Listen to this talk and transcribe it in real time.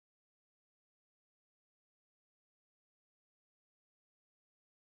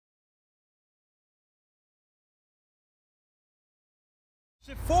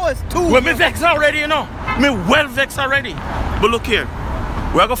Shit 4 is 2. Well, me vex already, you know. Me well vex already. But look here,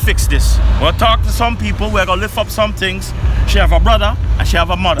 we're gonna fix this. We'll talk to some people, we're gonna lift up some things. She have a brother and she have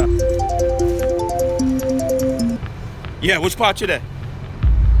a mother. Yeah, which part you there?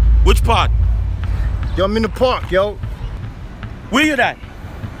 Which part? Yo, I'm in the park, yo. Where you at?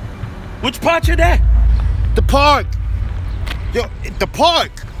 Which part you there? The park. Yo, the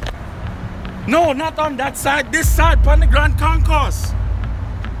park. No, not on that side. This side, on the Grand Concourse.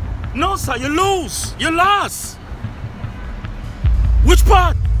 No, sir, you lose. You lost. Which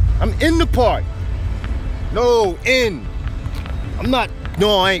part? I'm in the park. No, in. I'm not.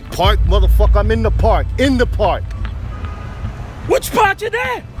 No, I ain't park, motherfucker. I'm in the park. In the park. Which part you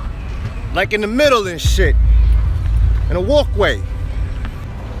there? Like in the middle and shit. In a walkway.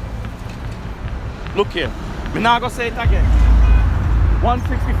 Look here. Me not gonna say it again.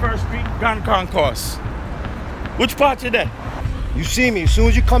 161st Street, Grand Concourse. Which part you there? You see me as soon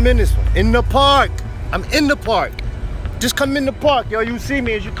as you come in this one. In the park. I'm in the park. Just come in the park, yo. You see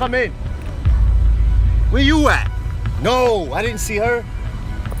me as you come in. Where you at? No, I didn't see her.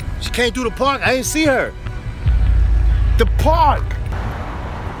 She came through the park. I didn't see her. The park.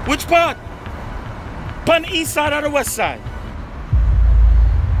 Which part? On the east side or the west side?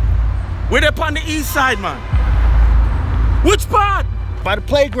 Where they on the east side, man? Which part? By the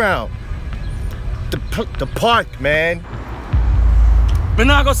playground. The park, man. We're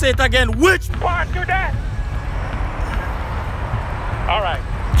not gonna say it again. Which part you there? All right.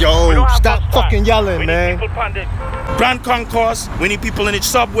 Yo, stop fucking yelling, man. We need people on the Grand Concourse. We need people in the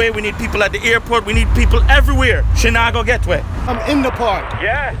subway. We need people at the airport. We need people everywhere. She not gonna get where? I'm in the park.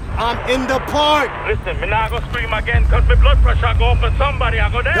 Yeah. I'm in the park. Listen, me not gonna scream again because my blood pressure go up for somebody. I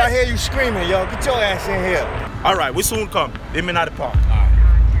go there. I hear you screaming, yo. Get your ass in here. All right, we soon come. They me not the park.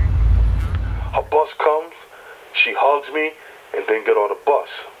 Her bus comes, she hugs me, and then get on the bus.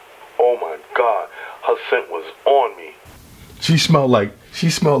 Oh my God, her scent was on me. She smelled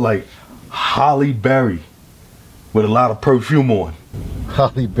like Holly Berry with a lot of perfume on.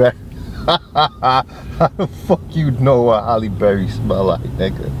 Holly Berry. How the fuck you know what Holly Berry smell like,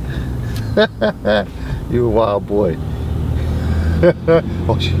 nigga? You a wild boy.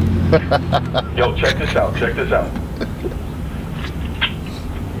 Oh shit. Yo, check this out, check this out.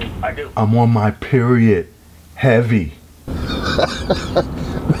 I'm on my period. Heavy.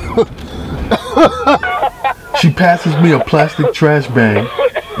 She passes me a plastic trash bag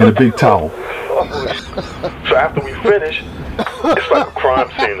and a big towel. So after we finish, it's like a crime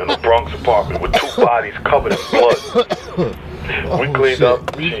scene in a Bronx apartment with 2 bodies covered in blood. We cleaned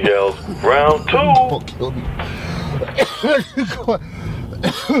up, she yells, round 2.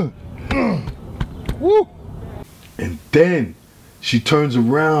 Woo. And then she turns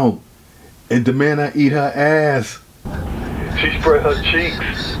around and demands I eat her ass. She spread her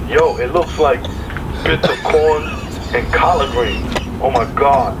cheeks. Yo, it looks like bits of corn and collard greens. Oh my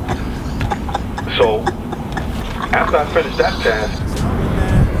God. So, after I finished that task,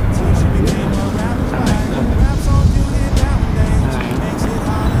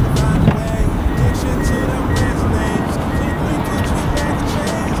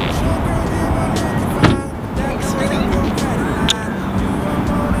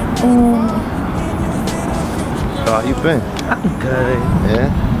 How you been? I'm good. Yeah?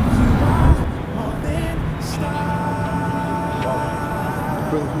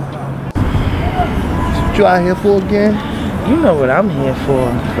 What you out here for again? You know what I'm here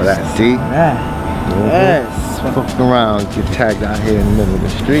for. For that D? Right. Yes. Fucking around, get tagged out here in the middle of the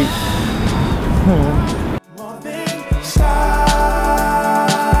street.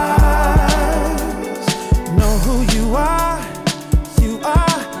 Know who you are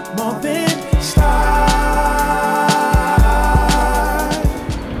more than stars.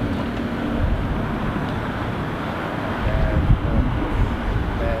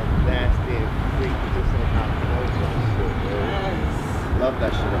 Nasty and freaky, just ain't how to know some shit, man. Love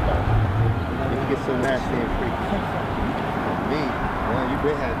that shit about you. You get so nasty and freaky. Me, man, you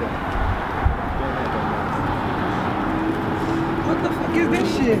been had that. What the fuck is this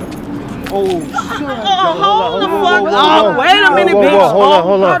shit? Oh, shit. Hold the fuck up. Wait a minute, bitch.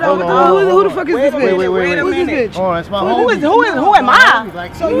 Hold on. Who the fuck is this bitch? Wait a Who's this minute. bitch? Oh, that's my Who homie. am I?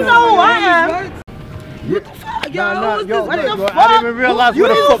 So You know who I am. What the fuck? What the fuck? I didn't even realize You what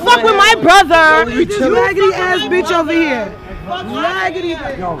the don't fuck. fuck with my brother. You raggedy ass bitch over here. Raggedy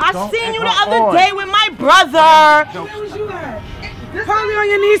bitch. I seen you the other day with my brother. Probably on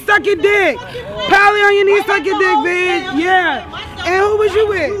your knees, suck your dick. Probably on your knees, suck your dick, bitch. Yeah. And who was you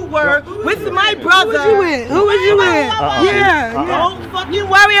with? You were with my brother. Who was you with? Who was you with? Yeah. Don't fucking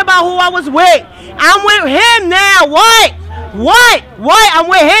worry about who I was with. I'm with him now. What? What? What? I'm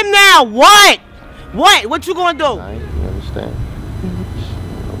with him now. What? What? What you gonna do? Alright, you understand?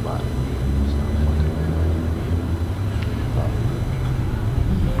 Nobody.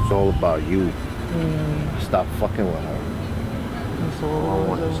 It's all about you. Stop fucking with her. All I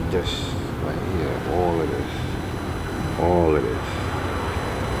want is this right here. All of this. All of this.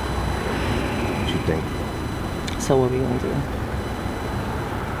 What you think? So what we gonna do?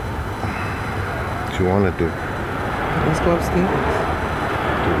 What you wanna do? Let's go upstairs.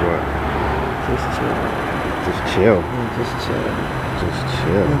 Do what? Just chill. Just chill. Yeah, just chill. Just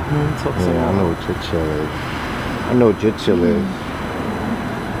chill. Talk some Yeah, I know more. what your chill is. I know what your chill is.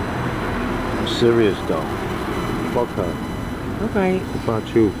 I'm serious though. Fuck her. Alright. What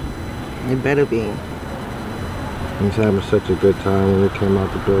about you? It better be. I was having such a good time when we came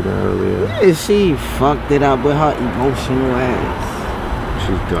out the building earlier. Yeah, she fucked it up with her emotional ass.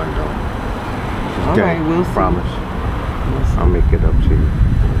 She's done though. She's All done. right, we'll see. Promise. I'll make it up to you.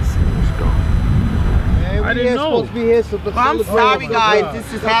 Let's go. I didn't know. I'm sorry, guys.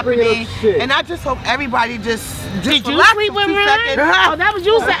 This is happening, and I just hope everybody just Did you relax sleep for with 2 her? seconds. Oh, that was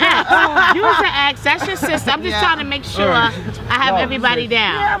you was the ex. You was the ex. That's your sister. I'm just Yeah. trying to make sure I have everybody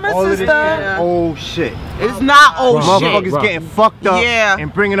down. Yeah, my All of this sister. is old shit. It's not old shit. Motherfuckers getting fucked up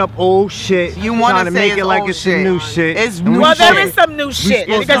and bringing up old shit. You want trying to make it's it like old it's some new shit. It's new Well, shit. there is some new shit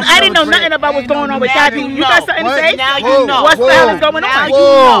supposed because to I didn't know celebrate. nothing about what's going on with Now Kathy. you You got something to say? Now you know. What the hell is going Now on?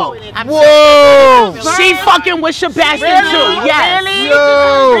 you know. Whoa! She fucking with Sebastian too. Yes.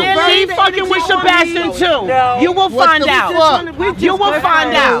 Yo! She fucking with Sebastian too. You will What find the out. fuck? You will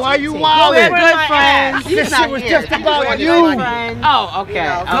find out. Why you We're wildin'? good friends. This shit was just about you. Oh, okay.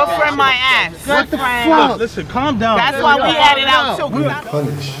 Good friend, my ass. What the fuck? Listen, calm down. That's why we had it out too.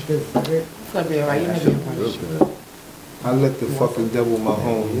 Punished. It's gonna be alright. You're not being punished. I let the fucking devil my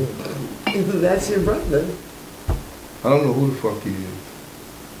home. That's your brother. I don't know who the fuck he is.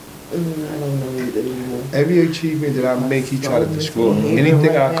 I don't know either anymore. Every achievement that I make, he try to destroy.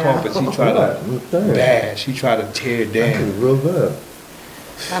 Anything I accomplish, he try to bash. He try to tear down. Real good.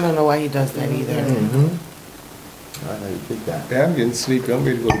 I don't know why he does that either. I know you did that. Yeah, I'm getting sleepy. I'm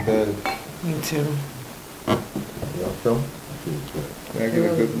ready to go to bed. Me too. Y'all feel? When I get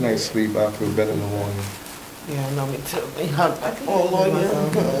a good night's sleep, I feel better in the morning. Yeah, I know, me too. They hug like all on you.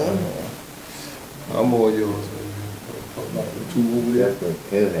 I'm all yours. Two over there.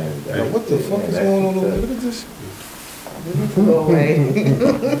 Now, what the fuck is going on over there? Look at this. Go away.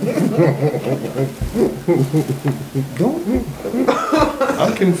 Don't.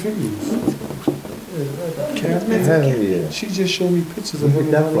 I'm confused. Catherine, she just showed me pictures of him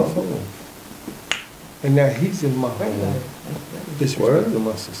on her phone. And now he's in my home. Disrespect to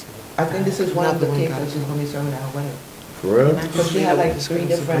my sister. I think this is one of the cakes that she's gonna be serving at her wedding. For real? Because she had like 3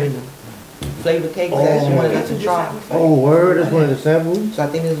 different flavor cakes that she wanted us to try. Oh, word? That's one of the samples? So I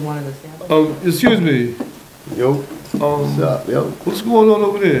think this is one of the samples. Excuse me. Yo. What's up, yo? What's going on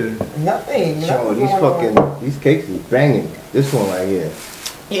over there? Nothing. Yo, these cakes is banging. This one right here.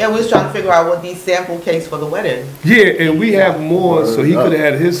 Yeah, we was trying to figure out what these sample cakes for the wedding. Yeah, and we have more, so he could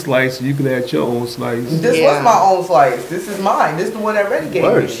have had his slice, and you could have had your own slice. This was my own slice. This is mine. This is the one that Reddy gave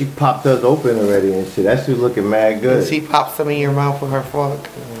Word, me. she popped us open already and shit. That shit looking mad good. She popped some in your mouth with her fork.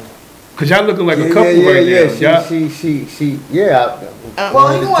 Cause y'all looking like a couple right yeah, now. Yeah. Well,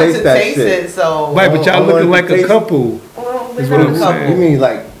 he wanted to taste it, so. Right, but y'all looking like a couple. Well, Is we're what not I'm a saying. You mean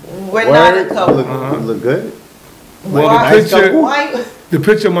like We're not a word? couple. Look good? Well, Why? the picture, Why? the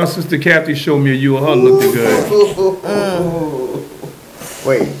picture my sister Kathy showed me of you and her looked good.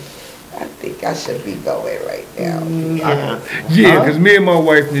 Wait. I think I should be going right now. Yeah, cause me and my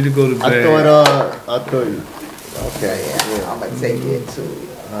wife need to go to bed. I thought you. Okay. Yeah, I'm gonna take it too.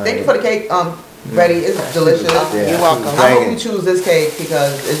 Thank you for the cake, Reddy. It's delicious. Yeah, You're welcome. it's I hope banging. you choose this cake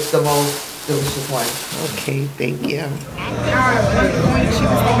because it's the most delicious one. Okay, thank you. I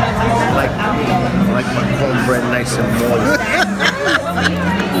like my cornbread nice and moist.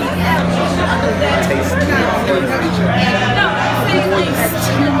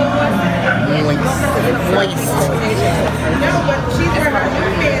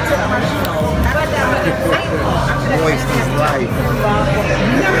 Moist is life.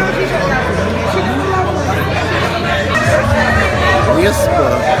 Whisper.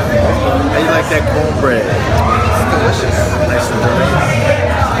 How you like that cornbread? It's delicious. Nice and delicious.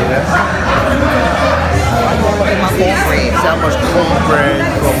 See how much cornbread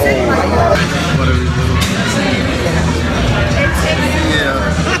you can hold. Yeah.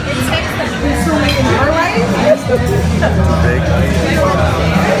 Big.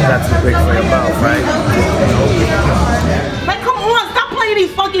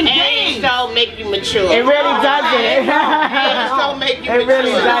 It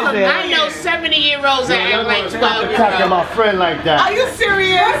really doesn't. I know 70-year-olds that act like 12-year-olds. Talking to my friend like that. Are you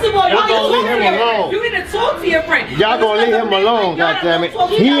serious? First of all, Y'all gonna leave him alone. You need to talk to your friend. Y'all gonna leave him alone, goddammit.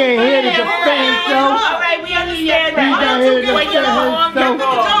 He ain't here to defend himself. Alright, we understand that. He's not here to defend himself.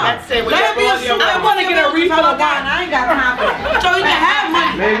 That's it. I want to get a refill of wine. I ain't got time for that. So you can have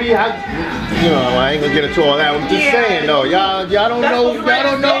money. Maybe I ain't gonna get into all that. I'm just saying though, y'all don't know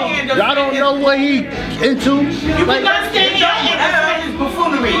what he into. You cannot stand here and defend his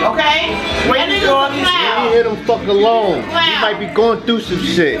buffoonery, okay? That nigga's a clown. Leave him fuck alone. He might be going through some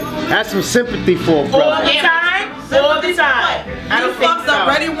shit. Have some sympathy for a brother. All the time. All the time. I don't think so.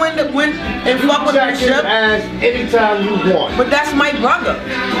 Already win and fuck with the ship. Ass anytime you want. But that's my brother.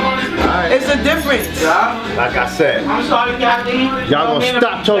 Right. It's a difference. Like I said, I'm sorry, Kathy. y'all gonna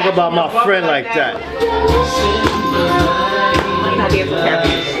stop talking about my friend like that.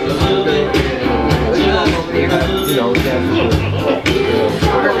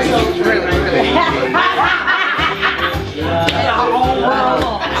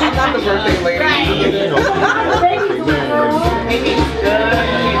 She's not the birthday lady. I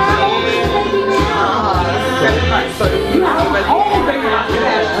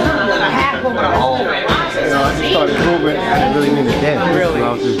just started grooving. I didn't really mean to dance. Really? I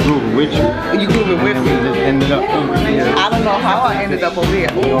was just grooving with you. You grooving with me? Just ended up over here. I don't know how I ended up over here.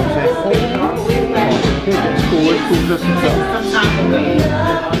 You know what I'm saying? It's cool. It's cool.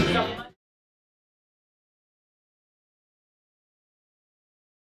 Just